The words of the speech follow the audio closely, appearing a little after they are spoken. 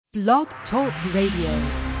Blog Talk Radio.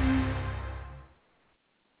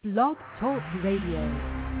 Blog Talk Radio.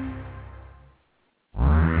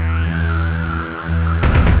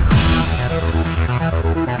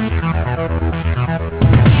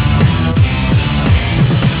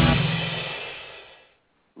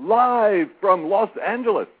 Live from Los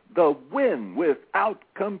Angeles, the Win Without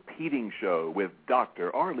Competing show with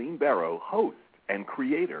Dr. Arlene Barrow, host and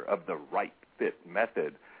creator of the Right Fit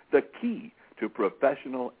Method, the key to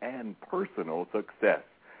professional and personal success.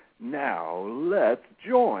 Now, let's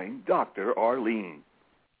join Dr. Arlene.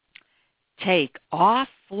 Take off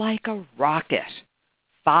like a rocket.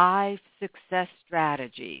 5 success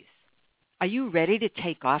strategies. Are you ready to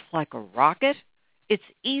take off like a rocket? It's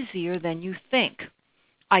easier than you think.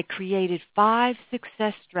 I created 5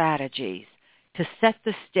 success strategies to set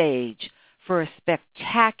the stage for a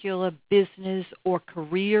spectacular business or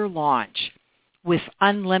career launch with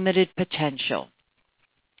unlimited potential.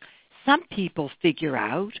 Some people figure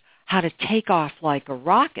out how to take off like a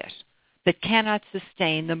rocket but cannot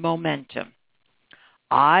sustain the momentum.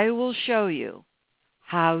 I will show you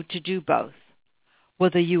how to do both.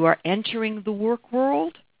 Whether you are entering the work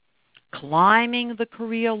world, climbing the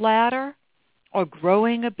career ladder, or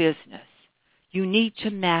growing a business, you need to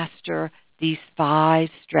master these 5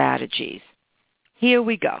 strategies. Here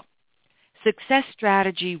we go. Success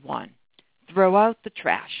strategy 1. Throw out the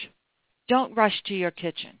trash. Don't rush to your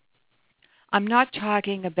kitchen. I'm not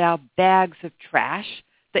talking about bags of trash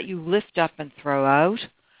that you lift up and throw out.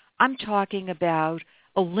 I'm talking about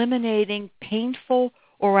eliminating painful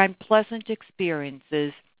or unpleasant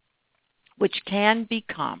experiences which can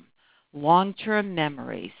become long-term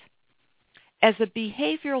memories. As a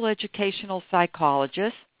behavioral educational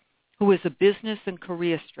psychologist who is a business and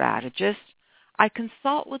career strategist, I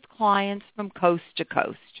consult with clients from coast to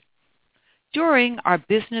coast. During our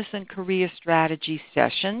business and career strategy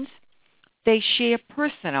sessions, they share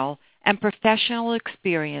personal and professional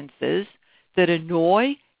experiences that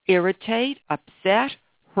annoy, irritate, upset,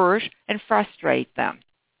 hurt, and frustrate them.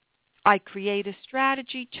 I create a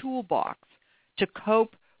strategy toolbox to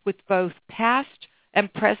cope with both past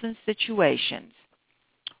and present situations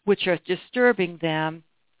which are disturbing them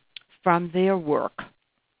from their work.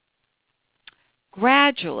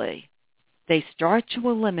 Gradually, they start to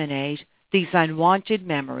eliminate these unwanted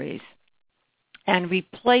memories and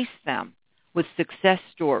replace them with success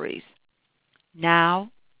stories. Now,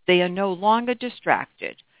 they are no longer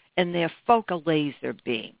distracted and their focal laser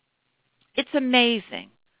beam. It's amazing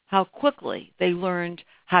how quickly they learned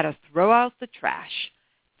how to throw out the trash,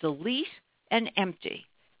 delete and empty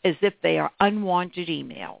as if they are unwanted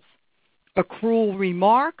emails. A cruel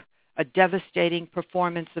remark, a devastating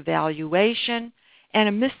performance evaluation, and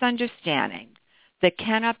a misunderstanding that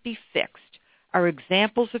cannot be fixed are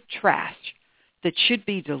examples of trash that should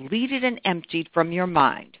be deleted and emptied from your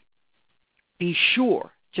mind. Be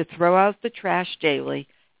sure to throw out the trash daily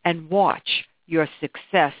and watch your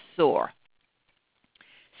success soar.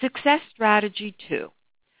 Success strategy 2.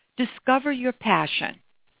 Discover your passion.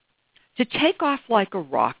 To take off like a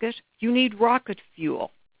rocket, you need rocket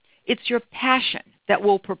fuel. It's your passion that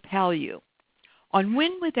will propel you. On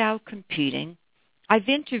Win Without Competing, I've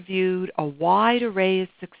interviewed a wide array of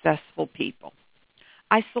successful people.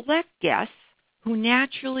 I select guests who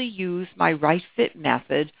naturally use my Right Fit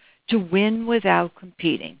method to win without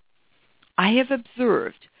competing. I have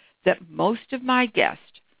observed that most of my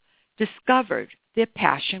guests discovered their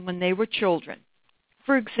passion when they were children.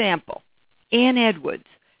 For example, Ann Edwards,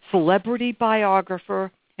 celebrity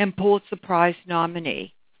biographer and Pulitzer Prize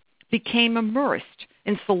nominee, became immersed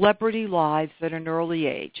in celebrity lives at an early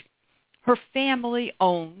age. Her family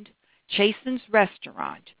owned Chasen's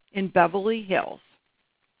Restaurant in Beverly Hills,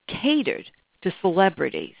 catered to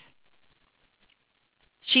celebrities.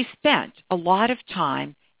 She spent a lot of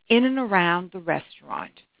time in and around the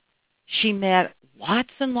restaurant. She met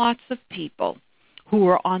lots and lots of people who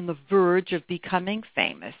were on the verge of becoming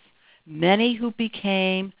famous, many who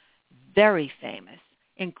became very famous,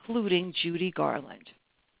 including Judy Garland.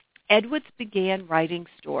 Edwards began writing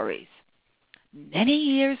stories. Many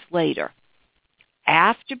years later,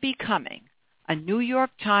 after becoming a New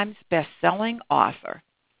York Times best-selling author,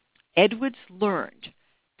 Edwards learned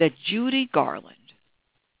that Judy Garland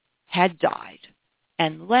had died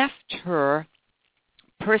and left her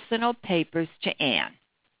personal papers to Anne.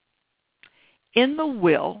 In the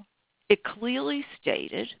will, it clearly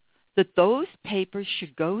stated that those papers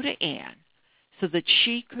should go to Anne so that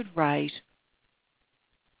she could write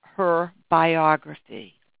her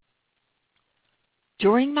biography.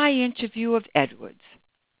 During my interview of Edwards,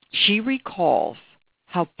 she recalls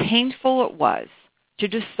how painful it was to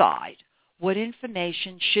decide what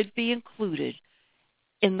information should be included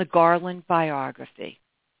in the Garland biography.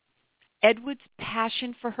 Edward's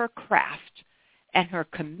passion for her craft and her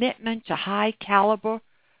commitment to high-caliber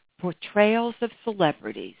portrayals of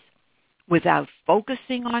celebrities without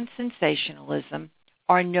focusing on sensationalism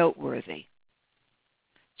are noteworthy.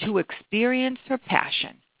 To experience her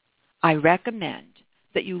passion, I recommend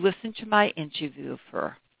that you listen to my interview of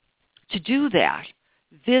her. To do that,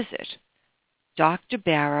 visit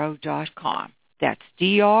drbarrow.com. That's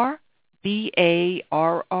drbarro.com.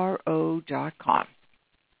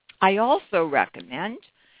 I also recommend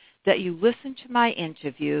that you listen to my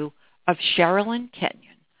interview of Sherilyn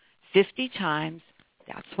Kenyon, 50 times,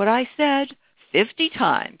 that's what I said, 50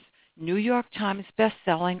 times, New York Times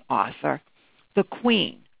best-selling author, the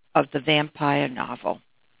queen of the vampire novel.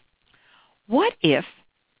 What if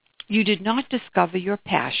you did not discover your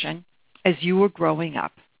passion as you were growing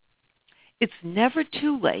up? It's never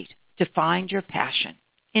too late to find your passion.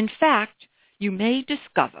 In fact, you may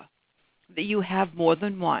discover that you have more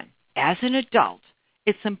than one. As an adult,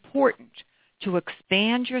 it's important to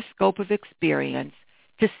expand your scope of experience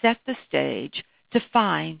to set the stage to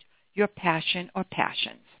find your passion or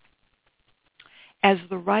passions. As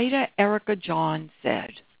the writer Erica John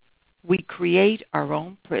said, we create our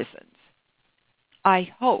own prisons. I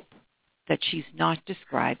hope that she's not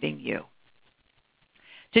describing you.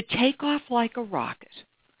 To take off like a rocket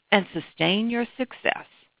and sustain your success,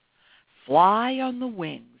 fly on the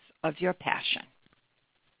wings of your passion.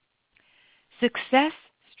 Success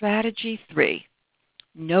strategy 3,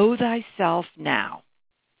 know thyself now.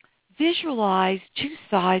 Visualize two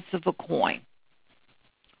sides of a coin.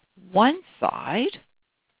 One side,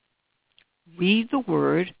 read the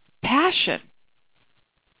word passion.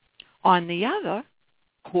 On the other,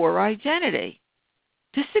 core identity.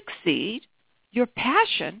 To succeed, your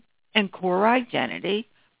passion and core identity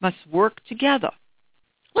must work together.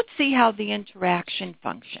 Let's see how the interaction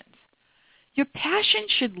functions. Your passion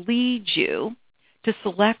should lead you to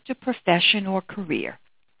select a profession or career.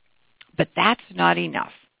 But that's not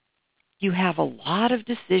enough. You have a lot of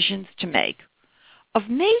decisions to make. Of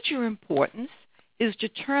major importance is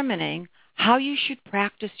determining how you should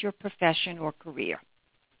practice your profession or career.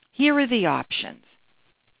 Here are the options: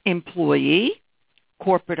 employee,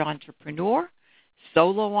 corporate entrepreneur,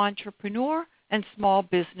 solo entrepreneur, and small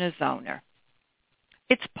business owner.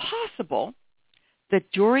 It's possible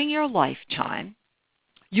that during your lifetime,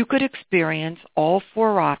 you could experience all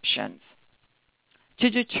four options. To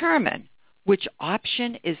determine which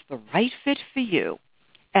option is the right fit for you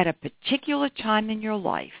at a particular time in your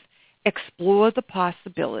life, explore the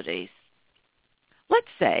possibilities. Let's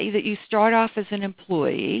say that you start off as an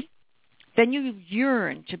employee, then you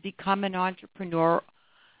yearn to become an entrepreneur,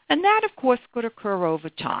 and that, of course, could occur over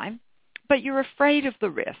time, but you're afraid of the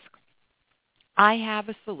risk. I have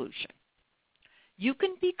a solution. You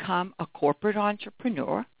can become a corporate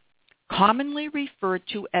entrepreneur, commonly referred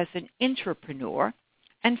to as an intrapreneur,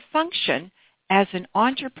 and function as an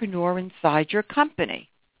entrepreneur inside your company.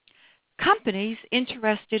 Companies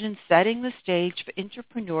interested in setting the stage for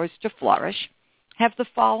entrepreneurs to flourish have the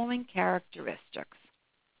following characteristics.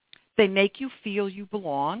 They make you feel you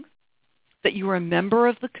belong, that you are a member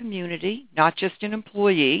of the community, not just an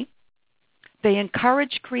employee. They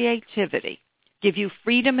encourage creativity, give you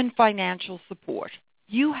freedom and financial support.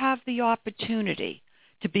 You have the opportunity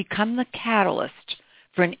to become the catalyst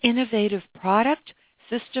for an innovative product,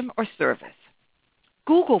 system, or service.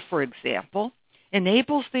 Google, for example,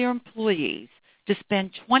 enables their employees to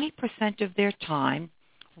spend 20% of their time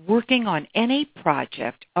working on any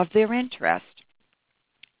project of their interest,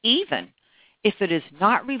 even if it is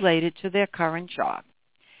not related to their current job.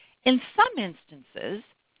 In some instances,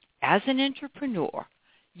 as an entrepreneur,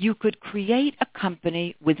 you could create a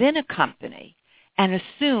company within a company and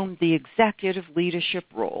assume the executive leadership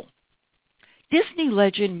role. Disney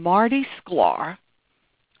legend Marty Sklar,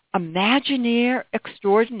 Imagineer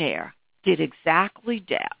extraordinaire, did exactly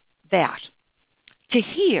that. To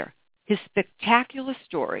hear his spectacular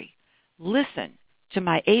story, listen to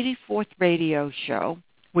my 84th radio show,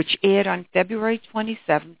 which aired on February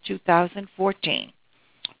 27, 2014.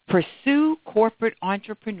 Pursue corporate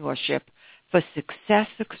entrepreneurship for success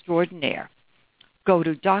extraordinaire. Go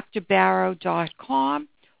to drbarrow.com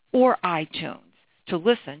or iTunes to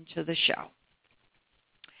listen to the show.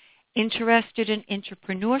 Interested in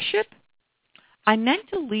entrepreneurship? I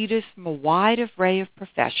mentor leaders from a wide array of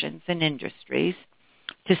professions and industries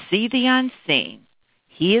to see the unseen,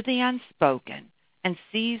 hear the unspoken, and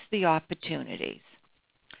seize the opportunities.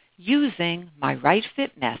 Using my Right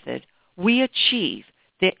Fit method, we achieve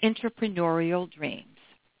their entrepreneurial dreams.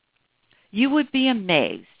 You would be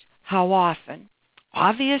amazed How often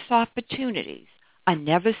obvious opportunities are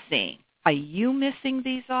never seen? Are you missing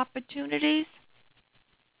these opportunities?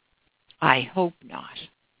 I hope not.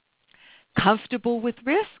 Comfortable with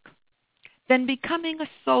risk? Then becoming a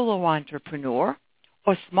solo entrepreneur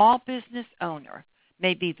or small business owner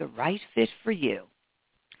may be the right fit for you.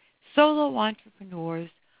 Solo entrepreneurs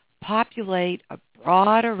populate a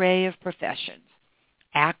broad array of professions: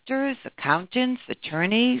 actors, accountants,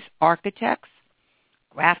 attorneys, architects,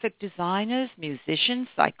 graphic designers, musicians,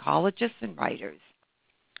 psychologists, and writers.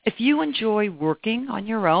 If you enjoy working on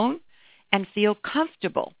your own and feel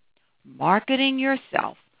comfortable marketing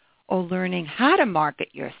yourself or learning how to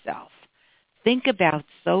market yourself, think about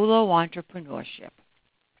solo entrepreneurship.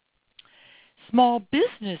 Small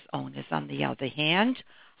business owners, on the other hand,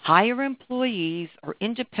 hire employees or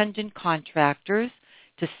independent contractors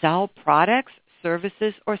to sell products,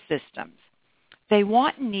 services, or systems. They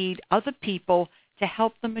want and need other people to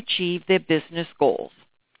help them achieve their business goals.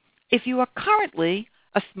 If you are currently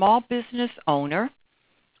a small business owner,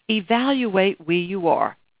 evaluate where you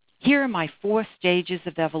are. Here are my 4 stages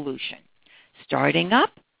of evolution: starting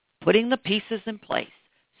up, putting the pieces in place,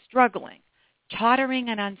 struggling, tottering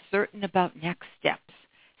and uncertain about next steps,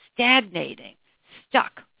 stagnating,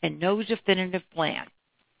 stuck and no definitive plan,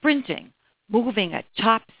 sprinting, moving at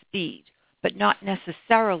top speed, but not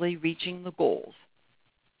necessarily reaching the goals.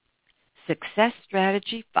 Success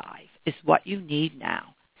strategy 5 is what you need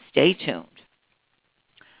now. Stay tuned.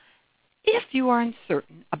 If you are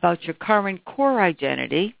uncertain about your current core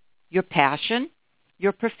identity, your passion,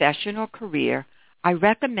 your profession or career, I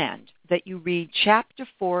recommend that you read Chapter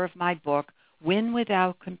 4 of my book, Win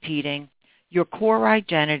Without Competing, Your Core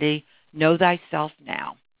Identity, Know Thyself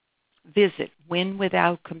Now. Visit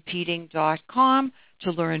winwithoutcompeting.com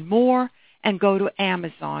to learn more and go to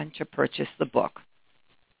Amazon to purchase the book.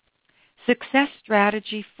 Success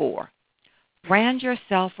Strategy 4, brand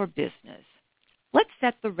yourself or business. Let's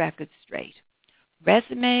set the record straight.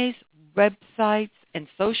 Resumes, websites, and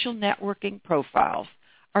social networking profiles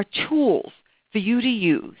are tools for you to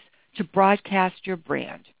use to broadcast your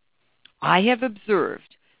brand. I have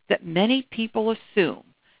observed that many people assume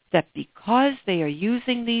that because they are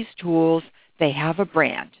using these tools, they have a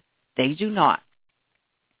brand. They do not.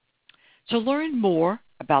 To learn more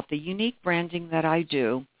about the unique branding that I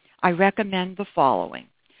do, I recommend the following.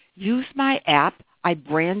 Use my app, I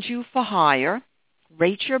Brand You for Hire.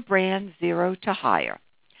 Rate your brand 0 to higher.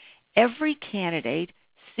 Every candidate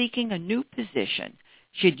seeking a new position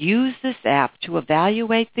should use this app to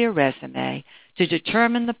evaluate their resume to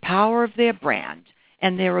determine the power of their brand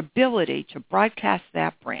and their ability to broadcast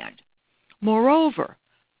that brand. Moreover,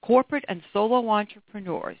 corporate and solo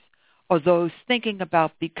entrepreneurs, or those thinking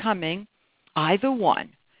about becoming either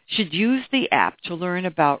one, should use the app to learn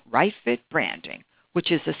about right fit branding,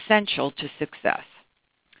 which is essential to success.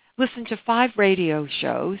 Listen to 5 radio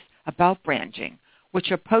shows about branding,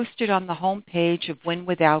 which are posted on the homepage of Win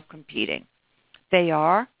Without Competing. They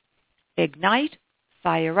are Ignite,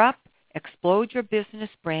 Fire Up, Explode Your Business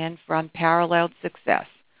Brand for Unparalleled Success,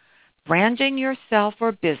 Branding Yourself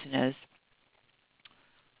or Business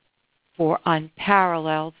for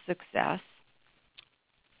Unparalleled Success.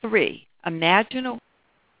 3, Imagine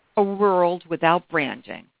a World Without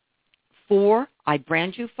Branding. 4, I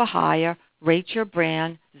Brand You for Hire, Rate Your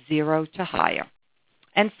Brand 0 to Higher.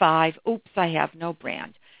 And 5, Oops, I Have No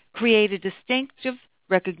Brand. Create a distinctive,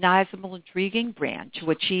 recognizable, intriguing brand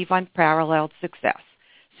to achieve unparalleled success.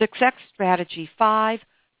 Success Strategy 5,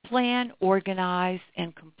 Plan, Organize,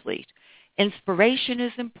 and Complete. Inspiration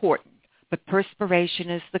is important, but perspiration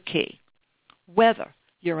is the key. Whether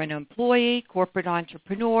you're an employee, corporate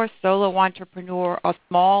entrepreneur, solo entrepreneur, or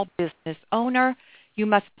small business owner, you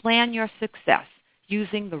must plan your success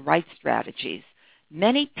using the right strategies.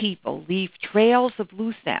 Many people leave trails of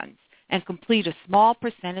loose ends and complete a small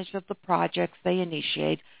percentage of the projects they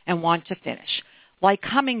initiate and want to finish. Like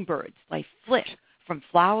hummingbirds, they flit from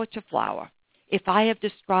flower to flower. If I have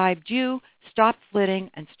described you, stop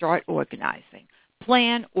flitting and start organizing.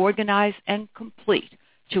 Plan, organize, and complete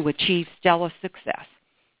to achieve stellar success.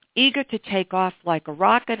 Eager to take off like a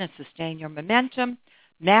rocket and sustain your momentum,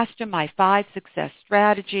 master my 5 success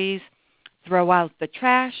strategies. Throw out the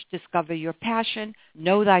trash, discover your passion,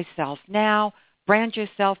 know thyself now, brand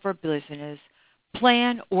yourself for business,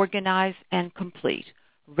 plan, organize, and complete.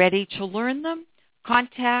 Ready to learn them?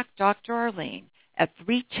 Contact Dr. Arlene at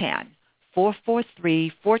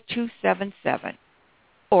 310-443-4277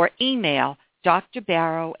 or email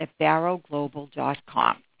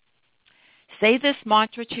drbarrow@barrowglobal.com. Say this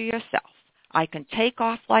mantra to yourself. I can take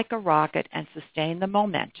off like a rocket and sustain the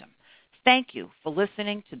momentum. Thank you for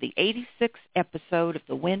listening to the 86th episode of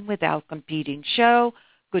the Win Without Competing show.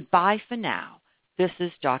 Goodbye for now. This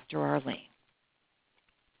is Dr. Arlene.